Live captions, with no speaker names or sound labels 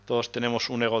Todos tenemos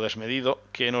un ego desmedido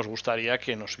que nos gustaría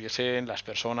que nos viesen las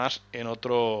personas en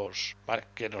otros, ¿vale?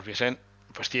 Que nos viesen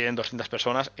pues 100, 200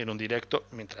 personas en un directo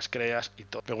mientras creas y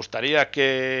todo. Me gustaría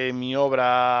que mi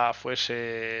obra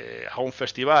fuese a un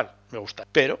festival, me gusta,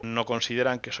 pero no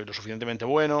consideran que soy lo suficientemente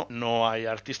bueno, no hay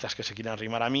artistas que se quieran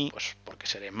arrimar a mí, pues porque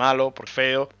seré malo, por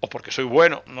feo, o porque soy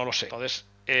bueno, no lo sé. Entonces,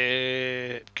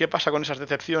 ¿qué pasa con esas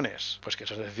decepciones? Pues que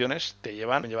esas decepciones te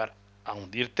llevan a llevar a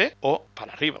hundirte o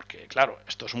para arriba, porque claro,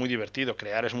 esto es muy divertido,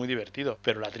 crear es muy divertido,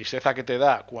 pero la tristeza que te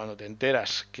da cuando te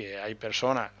enteras que hay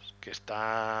personas que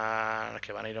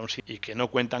van a ir a un sitio y que no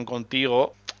cuentan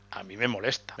contigo, a mí me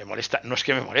molesta, no es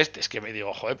que me moleste, es que me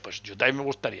digo, joder, pues yo también me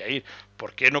gustaría ir,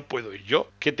 ¿por qué no puedo ir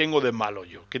yo? ¿Qué tengo de malo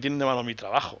yo? ¿Qué tiene de malo mi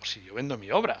trabajo? Si yo vendo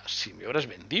mi obra, si mi obra es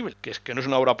vendible, que es que no es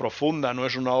una obra profunda, no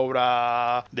es una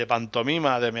obra de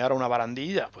pantomima, de mear una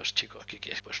barandilla, pues chicos, ¿qué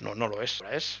es? Pues no lo es,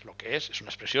 es lo que es una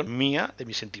expresión mía de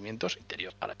mis sentimientos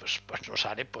interiores. Ahora, pues no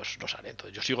sale,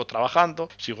 entonces yo sigo trabajando,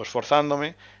 sigo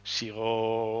esforzándome,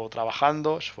 sigo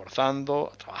trabajando,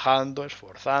 esforzando,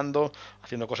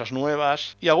 haciendo cosas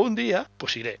nuevas y algún día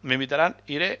pues iré,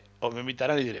 iré o me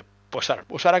invitarán y diré, pues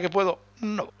ahora que puedo,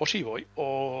 no, o sí voy,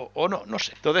 o no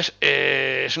sé. Entonces,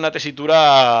 es una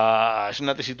tesitura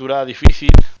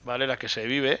difícil, ¿vale? La que se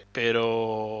vive,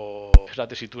 pero es la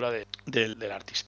tesitura del artista.